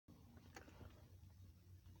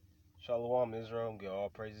Shalom Israel, give all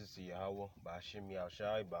praises to Yahweh, Ba'ashim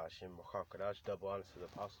Yahushai, Ba'ashim Makakadash, double honors to the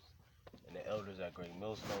apostles and the elders at Great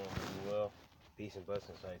Millstone, doing well. Peace and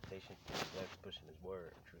blessings, salutation, blacks pushing his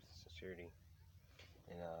word, truth and sincerity.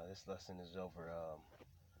 And this lesson is over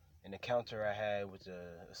an encounter I had with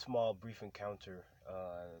a small, brief encounter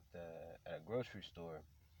at a grocery store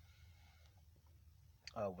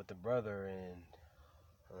with the brother, and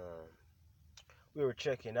um, we were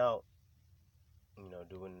checking out,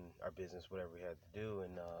 doing our business, whatever we had to do,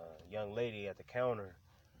 and a young lady at the counter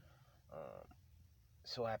um,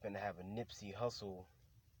 so happened to have a Nipsey Hussle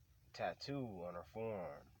tattoo on her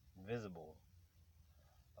forearm, visible.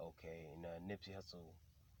 Okay, and Nipsey Hussle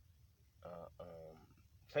uh, um,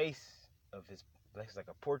 face of his, like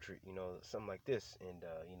a portrait, something like this, and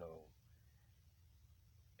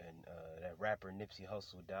that rapper Nipsey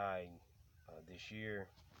Hussle died this year.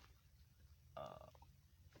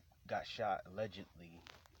 Got shot allegedly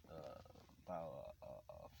by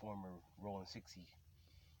a former Rolling 60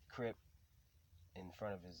 Crip in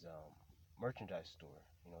front of his merchandise store,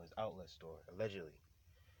 his outlet store, allegedly.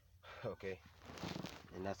 Okay,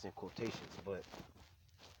 and that's in quotations, but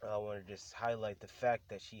I want to just highlight the fact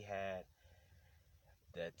that she had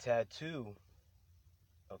that tattoo.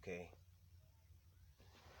 Okay,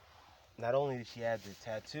 not only did she have the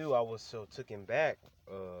tattoo, I was so taken back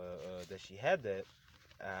that she had that.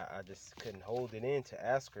 I just couldn't hold it in to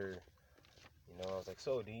ask her. I was like,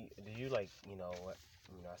 so did you like, what?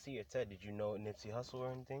 I see your tattoo. Did you know Nipsey Hussle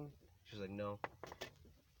or anything? She was like, no.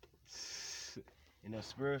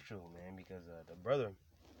 Spiritual, man, because the brother,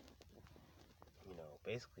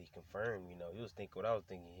 basically confirmed, he was thinking what I was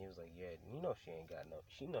thinking. He was like, yeah,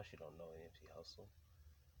 she knows she don't know Nipsey Hussle.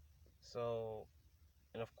 So,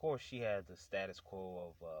 and of course she had the status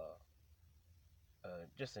quo of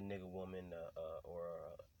just a nigga woman or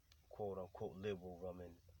a quote unquote liberal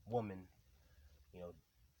woman, you know,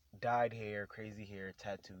 dyed hair, crazy hair,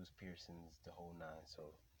 tattoos, piercings, the whole nine.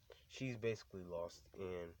 So she's basically lost,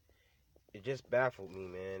 and it just baffled me,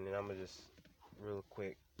 man. And I'm gonna just real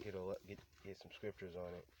quick get some scriptures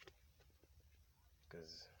on it,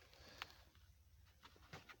 because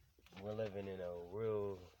we're living in a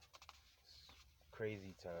real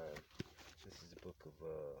crazy time. This is the book of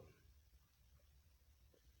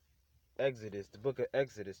Exodus, the book of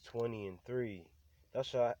Exodus 20:3. Thou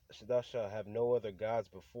shalt have no other gods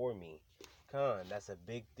before me. That's a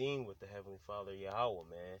big thing with the Heavenly Father Yahweh,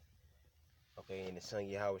 man. Okay, and the Son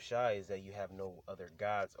Yahweh Shai is that you have no other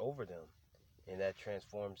gods over them, and that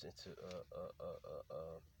transforms into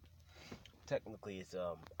technically it's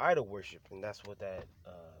idol worship, and that's what that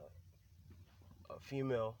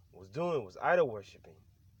female was doing, was idol worshiping.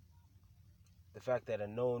 The fact that a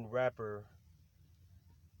known rapper,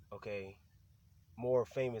 okay, more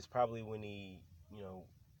famous probably when he,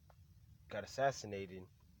 got assassinated,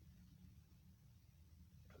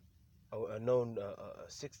 a known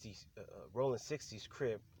 60s, rolling 60s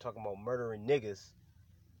Crip, talking about murdering niggas,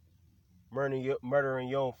 murdering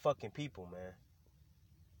your own fucking people, man.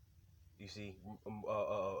 You see,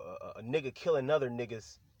 a nigga killing other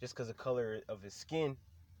niggas just because of the color of his skin,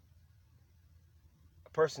 a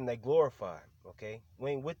person they glorify, okay?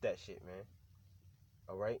 We ain't with that shit, man.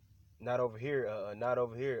 All right? Not over here,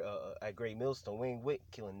 at Great Millstone. We ain't with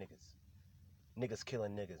killing niggas. Niggas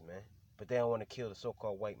killing niggas, man. But they don't want to kill the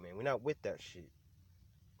so-called white man. We're not with that shit.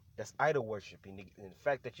 That's idol worshiping. And the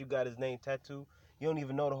fact that you got his name tattooed, you don't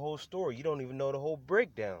even know the whole story. You don't even know the whole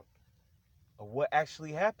breakdown of what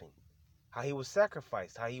actually happened. How he was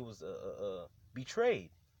sacrificed. How he was betrayed.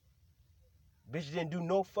 Bitch didn't do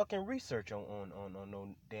no fucking research on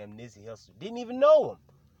no damn Nipsey Hussle. Didn't even know him.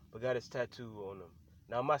 But got his tattoo on him.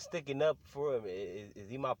 Now, am I sticking up for him? Is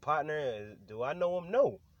he my partner? Do I know him?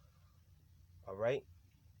 No. All right?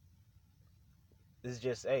 It's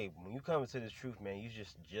just, hey, when you come into this truth, man, you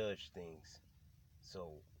just judge things. So,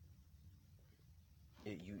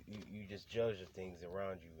 you just judge the things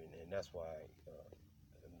around you, and that's why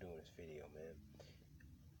I'm doing this video, man.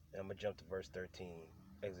 And I'm going to jump to verse 13,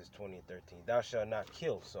 Exodus 20:13. Thou shalt not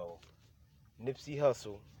kill. So, Nipsey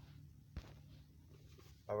Hussle,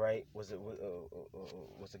 all right, was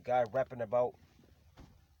a guy rapping about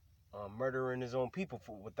murdering his own people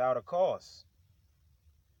without a cause.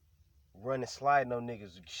 Running, sliding on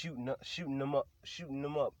niggas, shooting them up,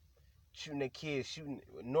 shooting their kids, shooting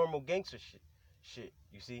normal gangster shit.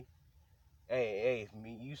 You see? Hey, if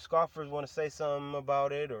you scoffers want to say something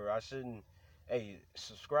about it, or I shouldn't, hey,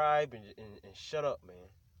 subscribe and shut up, man.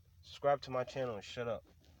 Subscribe to my channel and shut up.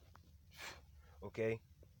 Okay?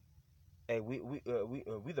 Hey, we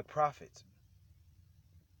the prophets.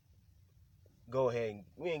 go ahead and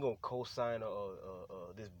we ain't gonna co-sign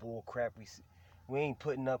this bull crap. We ain't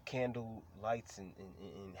putting up candle lights and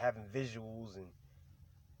having visuals and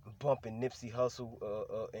bumping Nipsey Hussle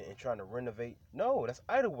and trying to renovate. No, that's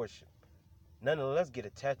idol worship. Nonetheless, get a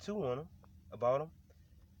tattoo on them about them.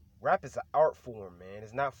 Rap is an art form, man.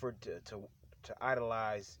 It's not for to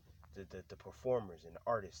idolize the performers and the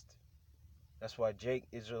artists. That's why Jake,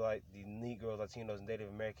 Israelite, the Negroes, Latinos, and Native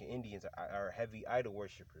American Indians are heavy idol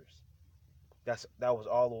worshippers. That was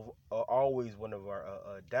always one of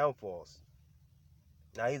our downfalls.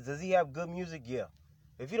 Now, does he have good music? Yeah.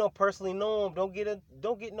 If you don't personally know him, don't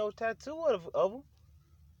get no tattoo of him.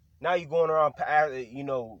 Now you going around,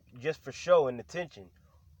 just for show and attention.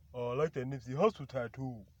 Oh, I like that Nipsey Hussle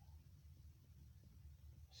tattoo.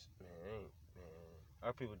 Man,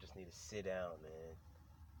 our people just need to sit down, man.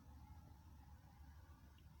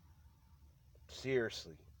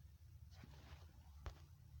 Seriously.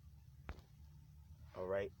 All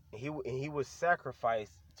right, and he was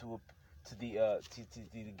sacrificed to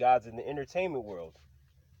the gods in the entertainment world.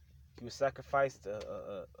 He was sacrificed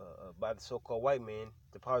by the so-called white man,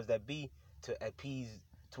 the powers that be, to appease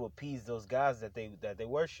those gods that they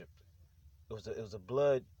worshipped. It was a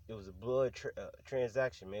blood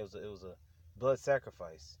transaction, man. It was a blood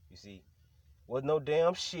sacrifice. You see, wasn't no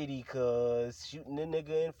damn shitty cuz shooting a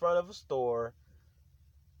nigga in front of a store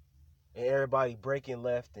and everybody breaking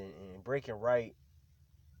left and breaking right,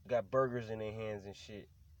 got burgers in their hands and shit.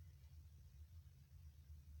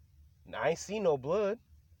 Now, I ain't see no blood.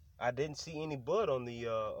 I didn't see any blood on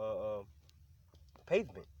the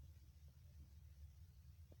pavement.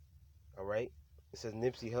 All right. It says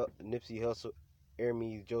Nipsey Hussle,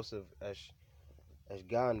 Ermi Joseph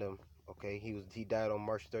Ashgandam. Okay, he died on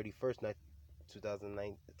March 31st,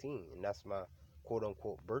 2019, and that's my quote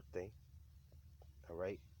unquote birthday. All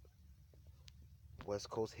right. West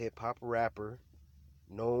Coast hip hop rapper,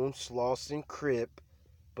 known Slauson Crip,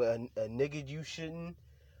 but a nigga you shouldn't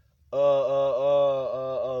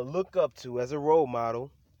look up to as a role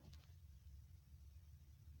model.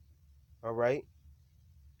 All right.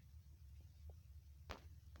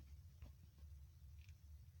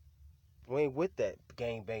 We ain't with that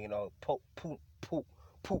gang banging all poop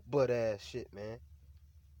butt ass shit, man.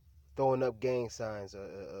 Throwing up gang signs,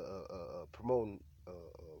 promoting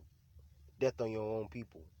death on your own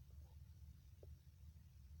people.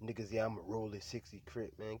 Niggas, yeah, I'm a roll at 60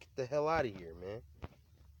 Crip, man. Get the hell out of here, man.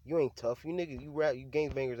 You ain't tough. You niggas, you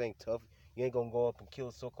gangbangers ain't tough. You ain't gonna go up and kill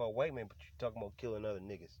a so-called white man, but you talking about killing other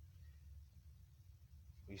niggas.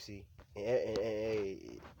 You see?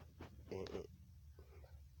 And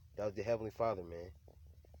that was the Heavenly Father, man.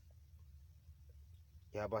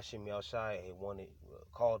 Yabashim Yashai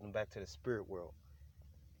called him back to the spirit world.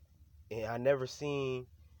 And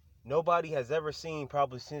nobody has ever seen,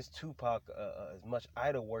 probably since Tupac, as much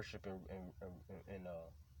idol worship and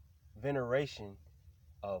veneration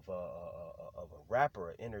of a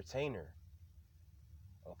rapper, an entertainer.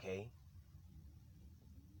 Okay,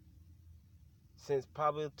 since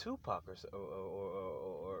probably Tupac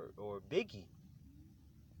or Biggie.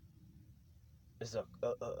 It's a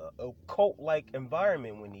cult-like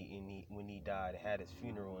environment when he died, had his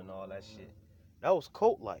funeral and all that shit. That was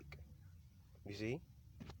cult-like, you see.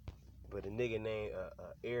 But a nigga named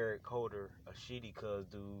Eric Holder, a shitty cuz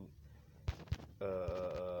dude,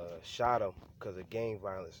 shot him because of gang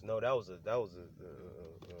violence. No, that was a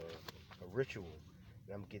ritual.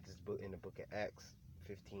 And I'm gonna get this book in the book of Acts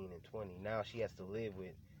 15 and 20. Now she has to live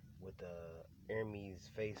with Hermes'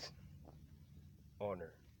 face on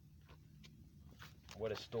her.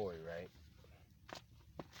 What a story, right?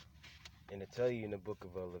 And to tell you in the book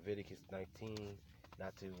of Leviticus 19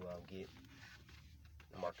 not to get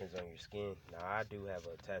markings on your skin. Now I do have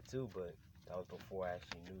a tattoo, but that was before I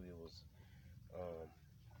actually knew it was.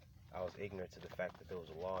 I was ignorant to the fact that there was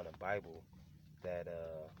a law in the Bible that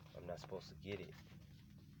I'm not supposed to get it.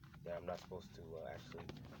 That I'm not supposed to actually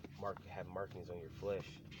have markings on your flesh.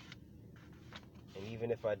 And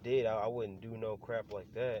even if I did, I wouldn't do no crap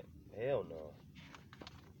like that. Hell no.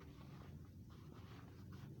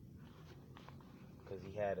 Because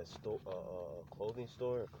he had a clothing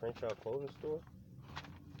store, a Crenshaw clothing store.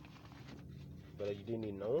 But you didn't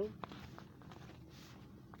even know him?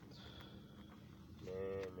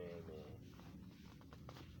 Man.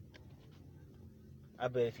 I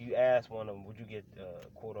bet if you ask one of them, would you get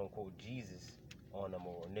quote unquote Jesus on them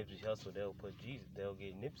or Nipsey Hussle, they'll put Jesus, they'll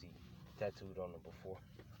get Nipsey tattooed on them before.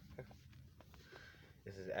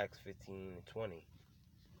 This is Acts 15 and 20.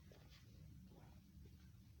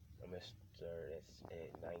 I'm gonna start at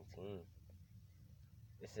 19.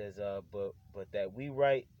 It says, but that we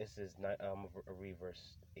write. It says, I'm gonna read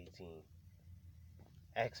verse 18.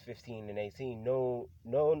 Acts 15 and 18.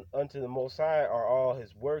 Known unto the Most High are all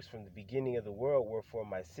his works from the beginning of the world, wherefore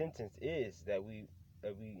my sentence is that we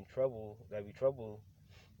trouble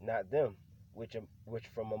not them, which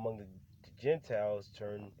from among the Gentiles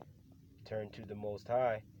turn to the Most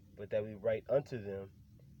High, but that we write unto them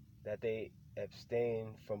that they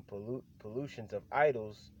abstain from pollutions of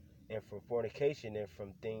idols, and from fornication, and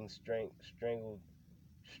from things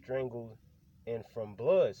strangled, and from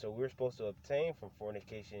blood. So we're supposed to obtain from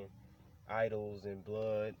fornication, idols, and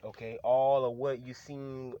blood. Okay, all of what you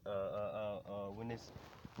seen when this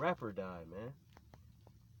rapper died, man.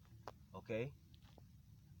 Okay,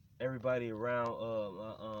 everybody around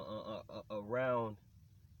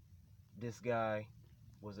this guy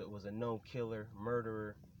was a known killer,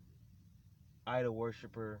 murderer, idol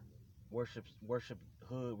worshiper, worships the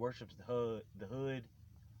hood, worships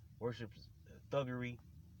thuggery,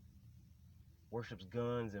 worships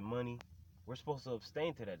guns and money. We're supposed to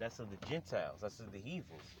abstain to that. That's of the Gentiles. That's of the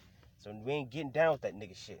heathens. So we ain't getting down with that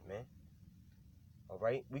nigga shit, man. All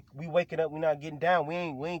right, we waking up. We not getting down. We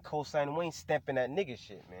ain't co-signing. We ain't stamping that nigga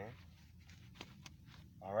shit, man.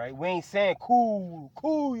 All right, we ain't saying cool.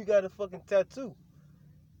 You got a fucking tattoo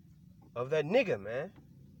of that nigga, man.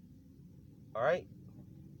 All right,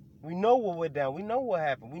 we know what went down. We know what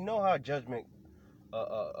happened. We know how judgment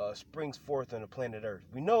springs forth on the planet Earth.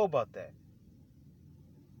 We know about that.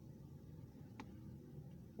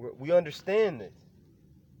 We understand this.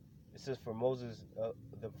 It says for Moses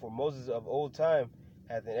of old time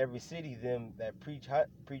hath in every city them that preach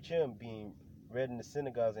him, being read in the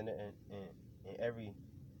synagogues and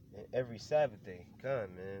every Sabbath day. God,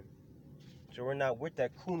 man. So we're not with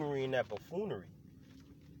that coonery and that buffoonery.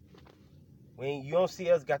 You don't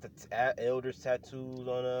see us got the elders tattoos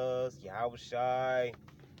on us. Yahweh Shai.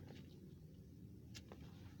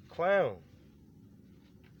 Clown.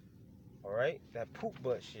 Alright? That poop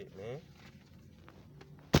butt shit, man.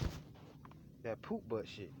 That poop butt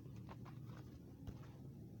shit.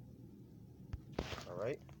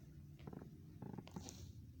 Alright?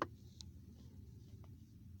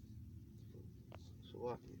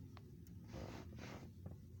 So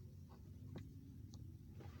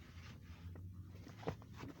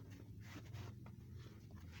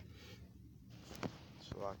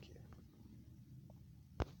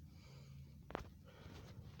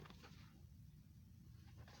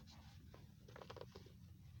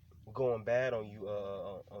going bad on you,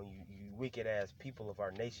 you wicked ass people of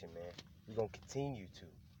our nation, man. We're gonna continue to,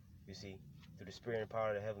 you see, through the spirit and power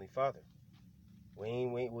of the Heavenly Father. We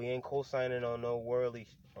ain't co-signing on no worldly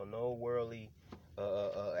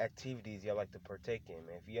activities y'all like to partake in,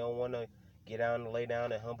 man. If you don't want to get down and lay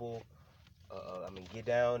down and get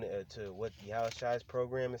down to what Yahweh Shai's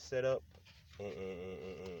program is set up, and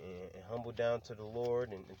humble down to the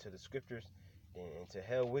Lord and to the scriptures, and to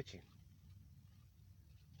hell with you.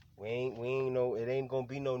 We ain't no. It ain't gonna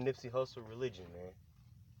be no Nipsey Hussle religion, man.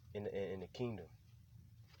 In the kingdom,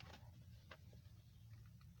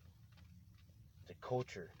 the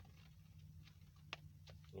culture.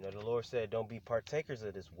 You know, the Lord said, "Don't be partakers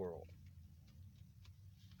of this world,"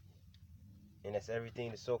 and that's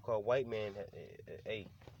everything the so-called white man. Hey,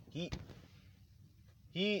 he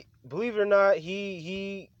believe it or not,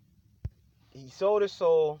 he sold his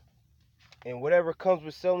soul, and whatever comes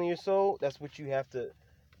with selling your soul, that's what you have to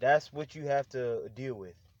deal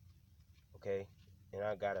with. Okay, and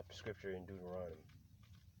I got a scripture in Deuteronomy.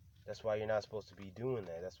 That's why you're not supposed to be doing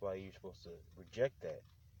that. That's why you're supposed to reject that.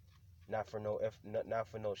 Not for no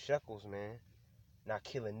shekels, man. Not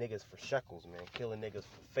killing niggas for shekels, man. Killing niggas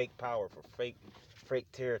for fake power, for fake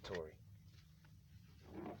territory.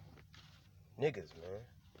 Niggas, man.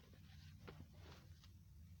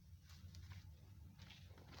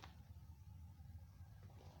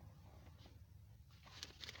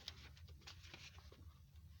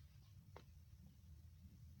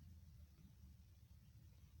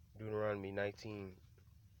 Deuteronomy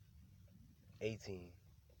 19:18.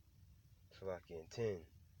 Salakia and 10.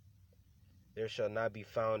 There shall not be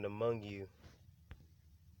found among you.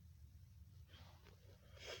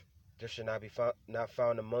 There shall not be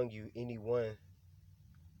found among you anyone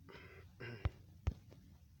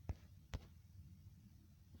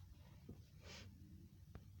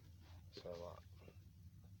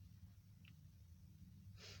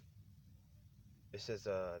it says,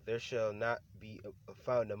 there shall not be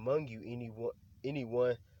found among you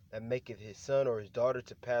anyone that maketh his son or his daughter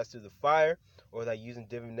to pass through the fire, or that using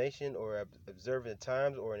divination, or observing the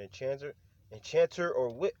times, or an enchanter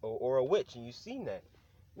or a witch. And you've seen that.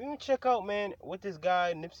 We even check out, man, what this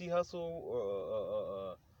guy Nipsey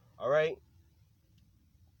Hussle, all right,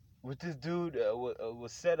 What this dude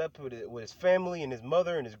was set up with his family and his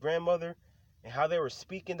mother and his grandmother, and how they were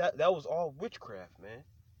speaking, that was all witchcraft, man.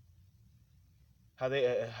 How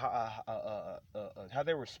they how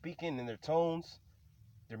they were speaking in their tones,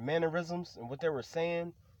 their mannerisms, and what they were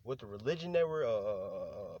saying, what the religion they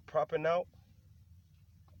were propping out.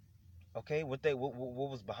 Okay, what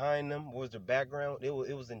was behind them? What was their background? It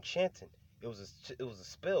was enchanting. It was a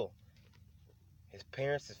spell. His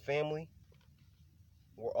parents, his family,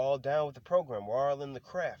 were all down with the program. We're all in the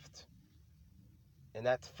craft, and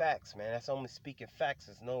that's facts, man. That's only speaking facts.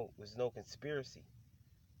 There's no conspiracy.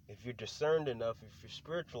 If you're discerned enough, if you're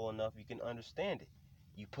spiritual enough, you can understand it.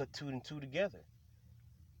 You put two and two together.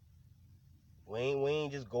 We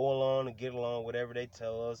ain't just go along and get along whatever they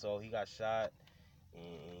tell us. Oh, he got shot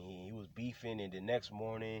and he was beefing, and the next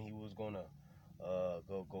morning he was gonna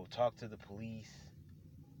go talk to the police.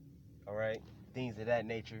 All right, things of that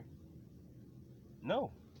nature.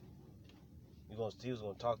 No, he was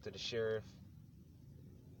gonna talk to the sheriff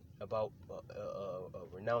about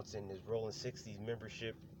renouncing his Rolling 60s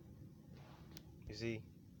membership. You see,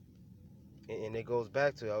 and it goes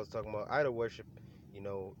back to I was talking about idol worship. You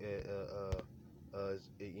know,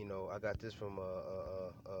 I got this from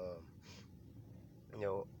you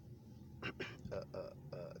know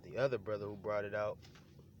the other brother who brought it out.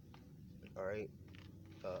 All right,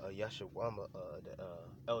 Yashawamba, the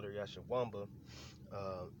elder Yashawamba,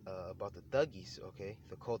 about the Thuggies. Okay,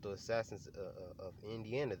 the cult of assassins of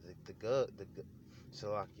Indiana, the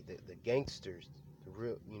gangsters, the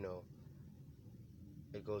real.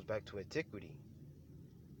 It goes back to antiquity.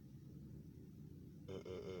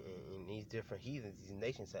 And these different heathens, these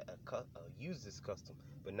nations use this custom,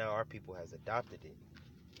 but now our people has adopted it.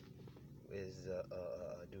 Is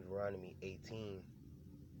Deuteronomy 18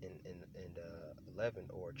 and 11,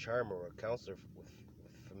 or a charmer or a counselor with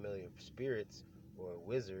familiar spirits, or a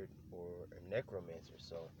wizard or a necromancer.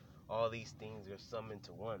 So all these things are summoned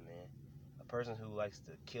to one, man. A person who likes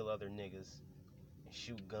to kill other niggas and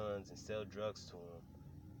shoot guns and sell drugs to them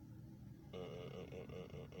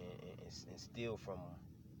and steal from them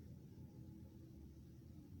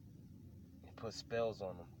and put spells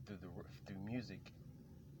on them through music.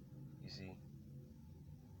 You see,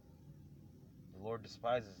 the Lord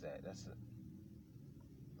despises that.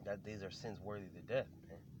 These are sins worthy to death,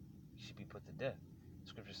 man. You should be put to death.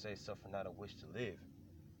 Scripture says, "Suffer not a wish to live."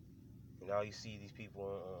 And all you see these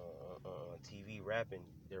people on TV rapping,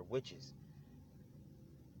 they're witches.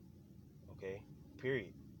 Okay,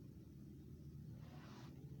 period.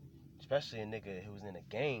 Especially a nigga who's in a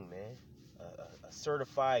gang, man. A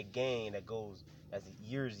certified gang that's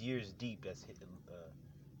years deep. That's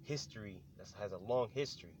history. That has a long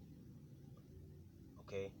history.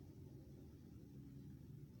 Okay.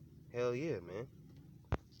 Hell yeah, man.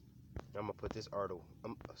 I'm gonna put this article.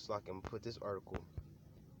 I'm gonna put this article.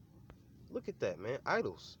 Look at that, man.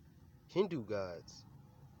 Idols, Hindu gods.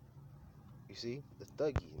 You see the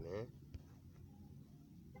thuggies, man.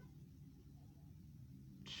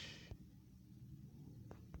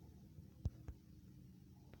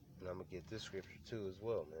 And I'm gonna get this scripture too as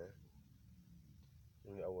well, man.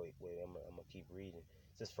 Oh wait. I'm gonna keep reading.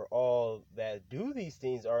 It says, "For all that do these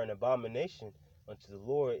things are an abomination unto the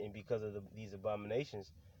Lord, and because of these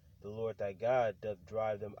abominations, the Lord thy God doth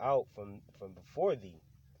drive them out from before thee.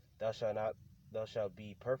 Thou shalt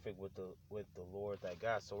be perfect with the Lord thy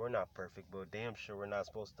God." So we're not perfect, but damn sure we're not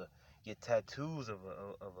supposed to get tattoos of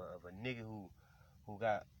a nigga who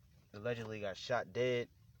got allegedly got shot dead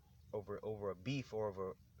over a beef or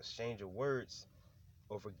over exchange of words,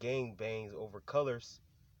 over gang bangs, over colors.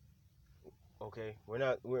 Okay, we're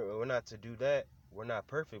not to do that. We're not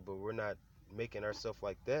perfect, but we're not making ourselves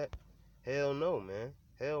like that. Hell no, man.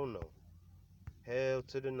 Hell no. Hell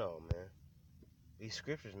to the no, man. These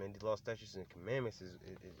scriptures, man, these law, statutes, and commandments is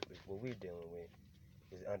what we're dealing with.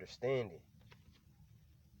 Is understanding.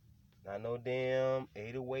 Not no damn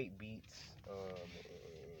 808 beats, and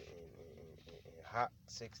hot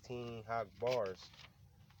 16 hot bars.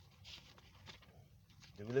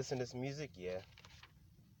 Do we listen to this music? Yeah.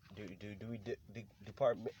 Do we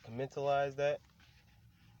departmentalize that?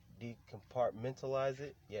 Decompartmentalize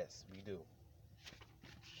it? Yes, we do.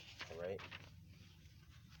 All right.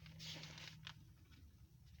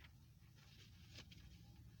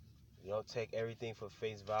 We don't take everything for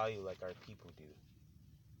face value like our people do.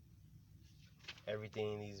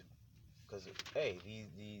 Everything because hey,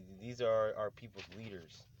 these are our people's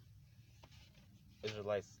leaders.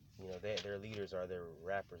 Israelites, their leaders are their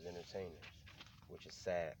rappers, entertainers, which is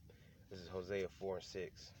sad. This is Hosea 4 and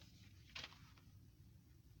 6.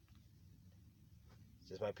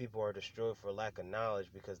 Since my people are destroyed for lack of knowledge,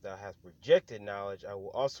 because thou hast rejected knowledge, I will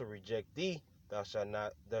also reject thee. Thou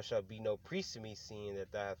shalt be no priest to me, seeing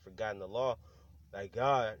that thou hast forgotten the law, thy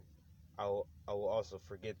God. I will also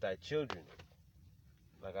forget thy children.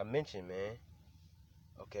 Like I mentioned, man.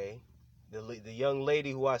 Okay, the young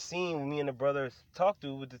lady who I seen me and the brothers talked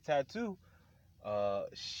to with the tattoo,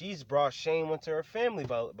 she's brought shame onto her family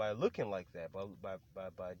by looking like that,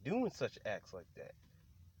 by doing such acts like that,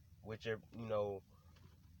 which are, you know,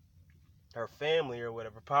 her family or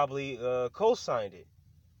whatever probably co-signed it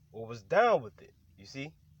or was down with it. You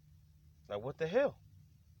see, like what the hell?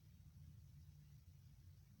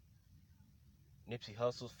 Nipsey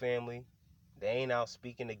Hussle's family, they ain't out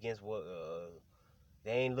speaking against what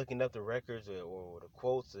they ain't looking up the records or the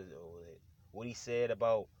quotes or what he said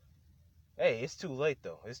about. Hey, it's too late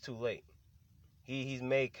though. It's too late. He's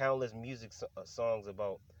made countless music songs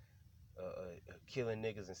about killing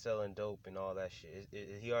niggas and selling dope and all that shit.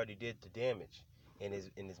 He already did the damage, and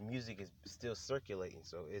his music is still circulating.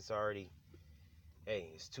 So it's already,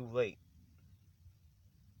 hey, it's too late.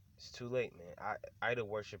 It's too late, man. Idol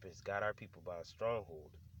worship has got our people by a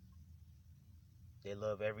stronghold. They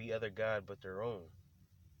love every other god but their own,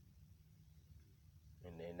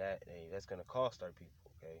 and that's gonna cost our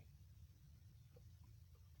people. Okay.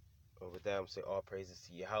 And with that, I'm saying all praises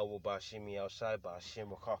to Yahweh, Bashimi Al Shai, Bashim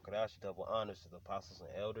Rakakadash, double honors to the apostles and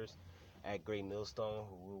elders at Great Millstone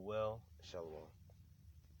who rule well. Shalom.